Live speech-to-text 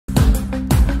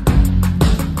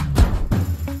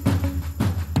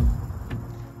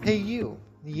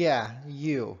Yeah,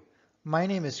 you. My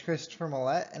name is Christopher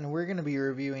Millette, and we're going to be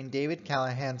reviewing David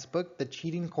Callahan's book, The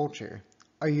Cheating Culture.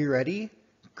 Are you ready?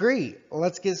 Great,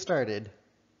 let's get started.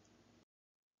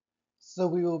 So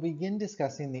we will begin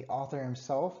discussing the author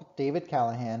himself, David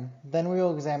Callahan, then we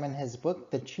will examine his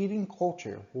book, The Cheating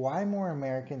Culture, Why More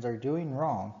Americans Are Doing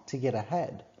Wrong to Get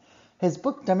Ahead. His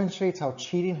book demonstrates how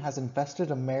cheating has infested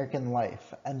American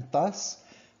life, and thus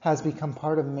has become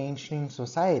part of mainstream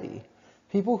society.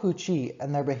 People who cheat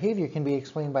and their behavior can be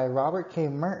explained by Robert K.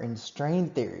 Merton's strain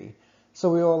theory. So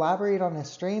we will elaborate on his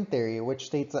strain theory, which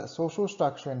states that social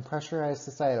structure and pressurized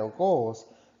societal goals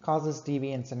causes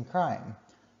deviance and crime.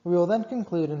 We will then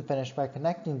conclude and finish by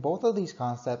connecting both of these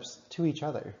concepts to each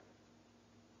other.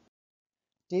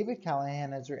 David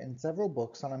Callahan has written several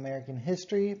books on American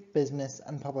history, business,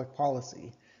 and public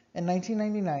policy. In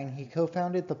 1999, he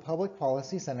co-founded the Public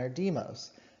Policy Center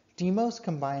Demos. Demos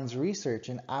combines research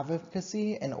and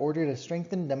advocacy in order to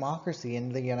strengthen democracy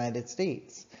in the United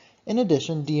States. In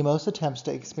addition, Demos attempts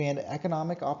to expand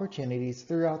economic opportunities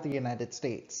throughout the United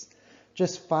States.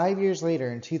 Just 5 years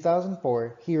later, in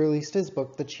 2004, he released his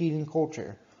book, The Cheating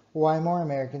Culture, Why More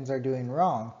Americans Are Doing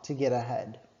Wrong to Get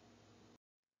Ahead.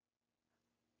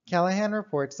 Callahan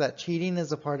reports that cheating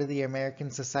is a part of the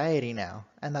American society now,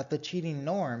 and that the cheating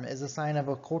norm is a sign of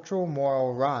a cultural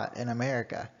moral rot in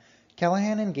America.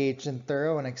 Callahan engaged in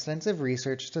thorough and extensive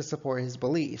research to support his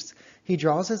beliefs. He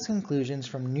draws his conclusions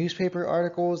from newspaper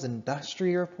articles,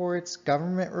 industry reports,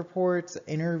 government reports,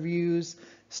 interviews,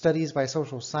 studies by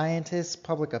social scientists,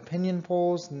 public opinion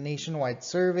polls, nationwide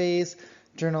surveys,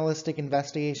 journalistic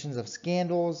investigations of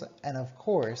scandals, and of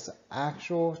course,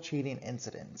 actual cheating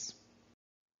incidents.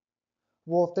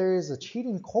 Well, if there is a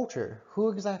cheating culture, who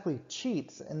exactly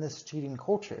cheats in this cheating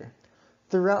culture?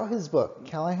 Throughout his book,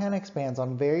 Callahan expands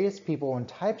on various people and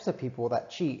types of people that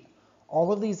cheat.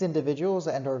 All of these individuals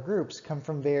and/or groups come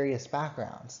from various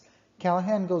backgrounds.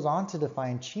 Callahan goes on to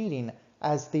define cheating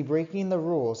as the breaking the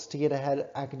rules to get ahead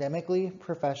academically,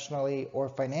 professionally, or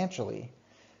financially.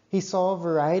 He saw a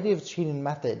variety of cheating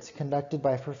methods conducted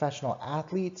by professional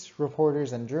athletes,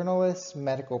 reporters and journalists,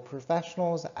 medical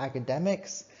professionals,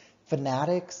 academics,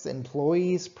 fanatics,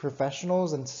 employees,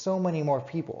 professionals, and so many more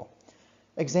people.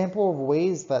 Examples of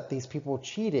ways that these people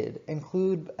cheated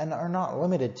include and are not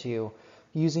limited to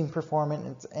using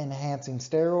performance-enhancing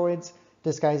steroids,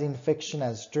 disguising fiction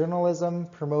as journalism,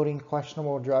 promoting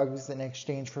questionable drugs in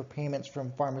exchange for payments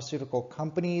from pharmaceutical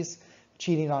companies,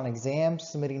 cheating on exams,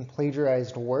 submitting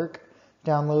plagiarized work,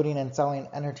 downloading and selling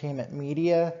entertainment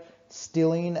media,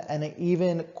 stealing, and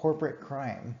even corporate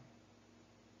crime.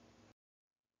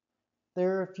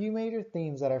 There are a few major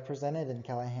themes that are presented in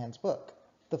Callahan's book.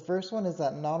 The first one is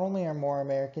that not only are more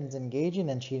Americans engaging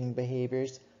in cheating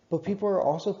behaviors, but people are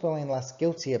also feeling less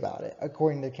guilty about it,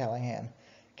 according to Callahan.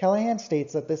 Callahan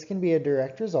states that this can be a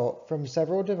direct result from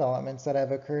several developments that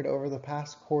have occurred over the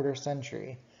past quarter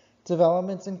century.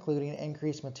 Developments including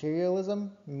increased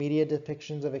materialism, media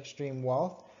depictions of extreme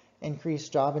wealth,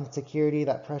 increased job insecurity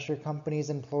that pressure companies'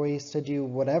 employees to do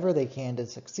whatever they can to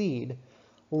succeed,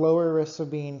 lower risks of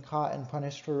being caught and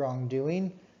punished for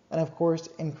wrongdoing, and of course,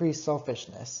 increased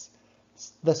selfishness.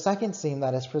 The second theme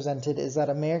that is presented is that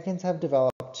Americans have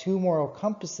developed two moral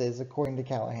compasses, according to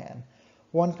Callahan.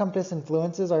 One compass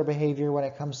influences our behavior when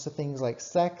it comes to things like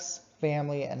sex,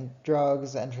 family, and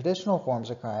drugs, and traditional forms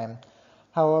of crime.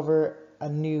 However, a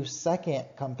new second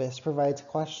compass provides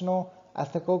questionable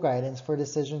ethical guidance for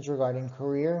decisions regarding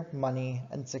career, money,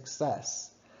 and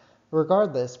success.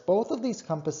 Regardless, both of these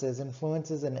compasses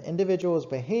influences an individual's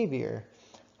behavior.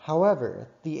 However,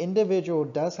 the individual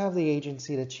does have the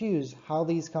agency to choose how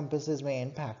these compasses may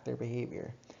impact their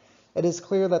behavior. It is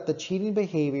clear that the cheating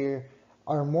behavior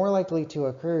are more likely to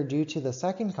occur due to the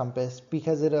second compass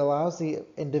because it allows the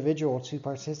individual to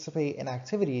participate in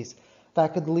activities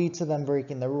that could lead to them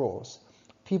breaking the rules.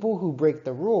 People who break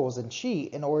the rules and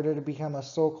cheat in order to become a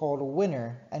so-called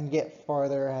winner and get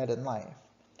farther ahead in life.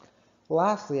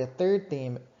 Lastly, a third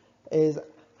theme is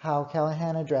how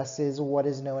Callahan addresses what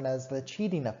is known as the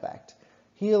cheating effect.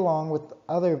 He, along with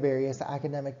other various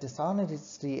academic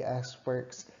dishonesty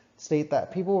experts, state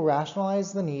that people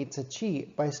rationalize the need to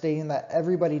cheat by stating that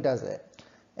everybody does it.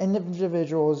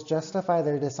 Individuals justify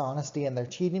their dishonesty and their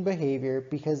cheating behavior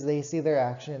because they see their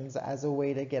actions as a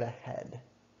way to get ahead.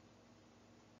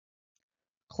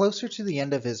 Closer to the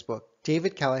end of his book,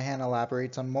 David Callahan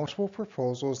elaborates on multiple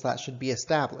proposals that should be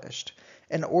established.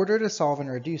 In order to solve and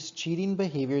reduce cheating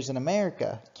behaviors in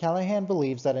America, Callahan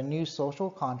believes that a new social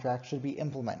contract should be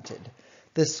implemented.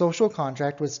 This social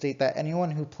contract would state that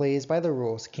anyone who plays by the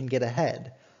rules can get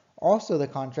ahead. Also, the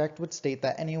contract would state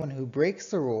that anyone who breaks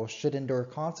the rules should endure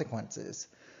consequences.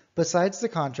 Besides the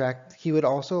contract, he would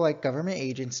also like government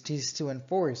agencies to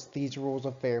enforce these rules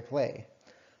of fair play.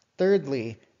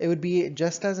 Thirdly, it would be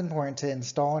just as important to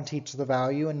install and teach the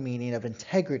value and meaning of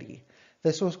integrity.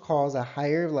 This will cause a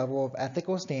higher level of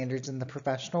ethical standards in the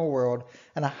professional world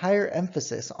and a higher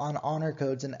emphasis on honor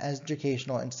codes in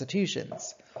educational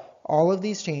institutions. All of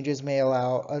these changes may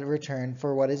allow a return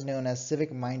for what is known as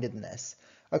civic mindedness.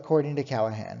 According to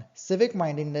Callahan, civic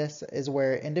mindedness is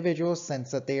where individuals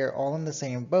sense that they are all in the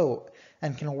same boat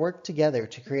and can work together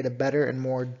to create a better and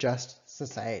more just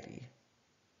society.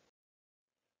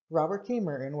 Robert K.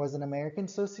 Merton was an American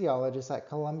sociologist at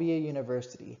Columbia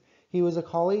University. He was a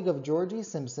colleague of George E.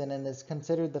 Simpson and is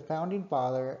considered the founding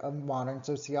father of modern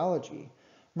sociology.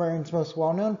 Merton's most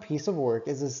well-known piece of work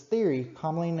is his theory,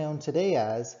 commonly known today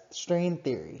as strain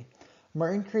theory.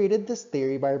 Merton created this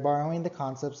theory by borrowing the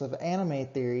concepts of anime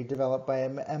theory developed by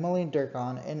Emily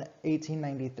Durkheim in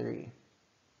 1893.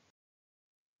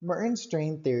 Merton's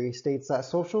strain theory states that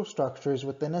social structures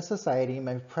within a society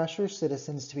may pressure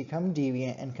citizens to become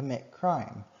deviant and commit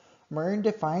crime. Merton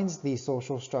defines the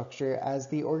social structure as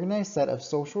the organized set of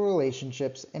social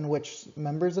relationships in which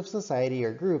members of society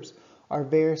or groups are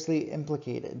variously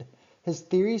implicated. His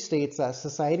theory states that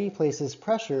society places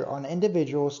pressure on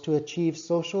individuals to achieve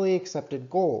socially accepted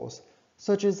goals,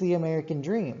 such as the American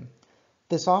dream.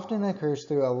 This often occurs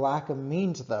through a lack of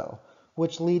means, though,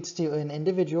 which leads to an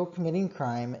individual committing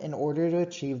crime in order to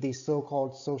achieve the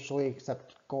so-called socially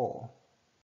accepted goal.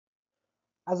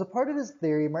 As a part of his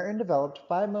theory, Merton developed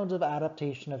 5 modes of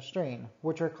adaptation of strain,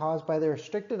 which are caused by the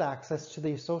restricted access to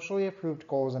the socially approved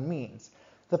goals and means.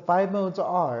 The 5 modes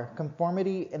are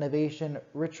conformity, innovation,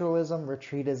 ritualism,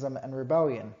 retreatism, and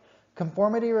rebellion.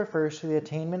 Conformity refers to the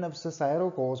attainment of societal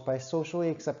goals by socially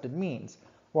accepted means,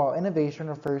 while innovation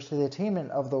refers to the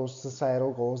attainment of those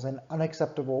societal goals in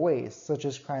unacceptable ways, such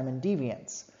as crime and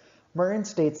deviance. Merton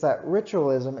states that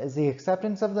ritualism is the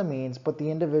acceptance of the means, but the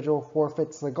individual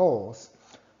forfeits the goals.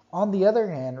 On the other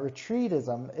hand,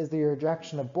 retreatism is the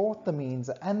rejection of both the means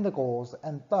and the goals,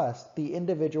 and thus the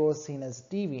individual is seen as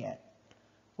deviant.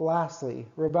 Lastly,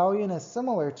 rebellion is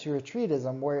similar to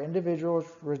retreatism, where individuals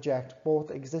reject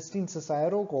both existing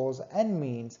societal goals and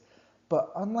means,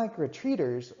 but unlike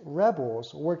retreaters,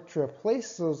 rebels work to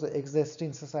replace those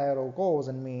existing societal goals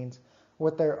and means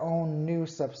with their own new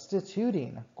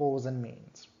substituting goals and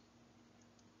means.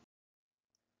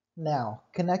 Now,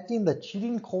 connecting the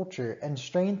cheating culture and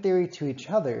strain theory to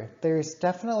each other, there is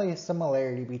definitely a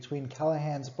similarity between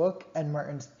Callahan's book and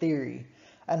Merton's theory,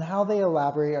 and how they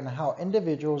elaborate on how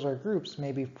individuals or groups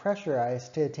may be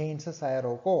pressurized to attain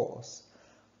societal goals.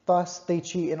 Thus, they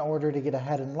cheat in order to get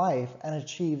ahead in life and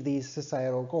achieve these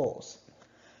societal goals.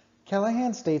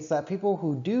 Callahan states that people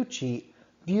who do cheat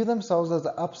view themselves as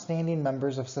upstanding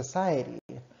members of society.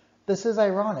 This is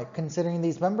ironic considering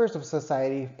these members of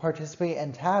society participate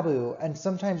in taboo and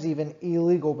sometimes even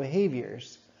illegal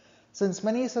behaviors. Since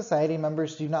many society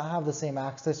members do not have the same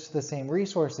access to the same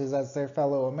resources as their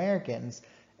fellow Americans,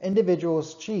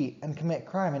 individuals cheat and commit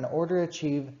crime in order to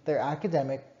achieve their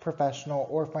academic, professional,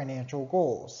 or financial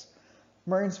goals.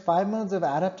 Merton's 5 modes of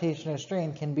adaptation of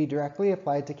strain can be directly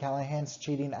applied to Callahan's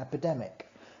cheating epidemic.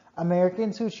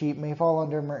 Americans who cheat may fall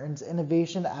under Merton's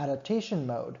innovation adaptation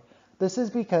mode. This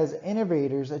is because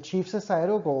innovators achieve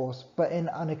societal goals but in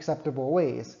unacceptable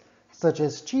ways, such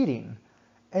as cheating.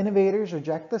 Innovators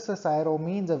reject the societal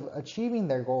means of achieving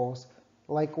their goals,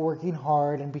 like working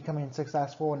hard and becoming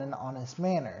successful in an honest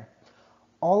manner.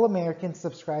 All Americans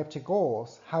subscribe to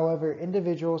goals, however,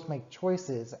 individuals make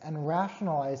choices and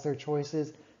rationalize their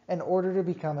choices in order to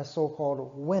become a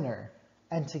so-called winner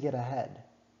and to get ahead.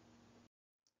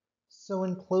 So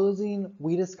in closing,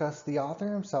 we discussed the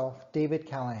author himself, David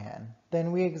Callahan.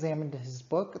 Then we examined his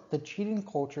book, The Cheating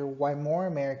Culture: Why More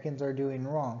Americans Are Doing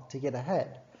Wrong to Get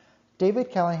Ahead.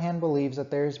 David Callahan believes that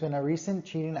there has been a recent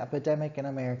cheating epidemic in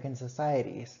American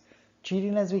societies.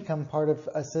 Cheating has become part of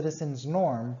a citizen's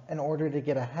norm in order to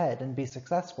get ahead and be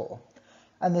successful.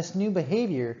 And this new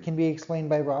behavior can be explained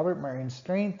by Robert Merton's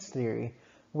strengths theory,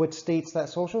 which states that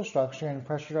social structure and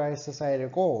pressurized societal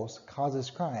goals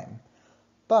causes crime.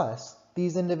 Thus,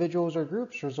 these individuals or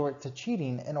groups resort to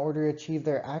cheating in order to achieve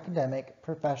their academic,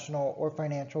 professional, or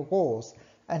financial goals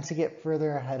and to get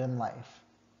further ahead in life.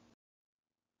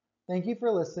 Thank you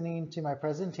for listening to my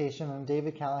presentation on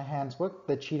David Callahan's book,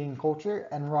 The Cheating Culture,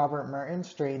 and Robert Merton's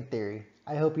Strain Theory.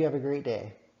 I hope you have a great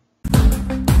day.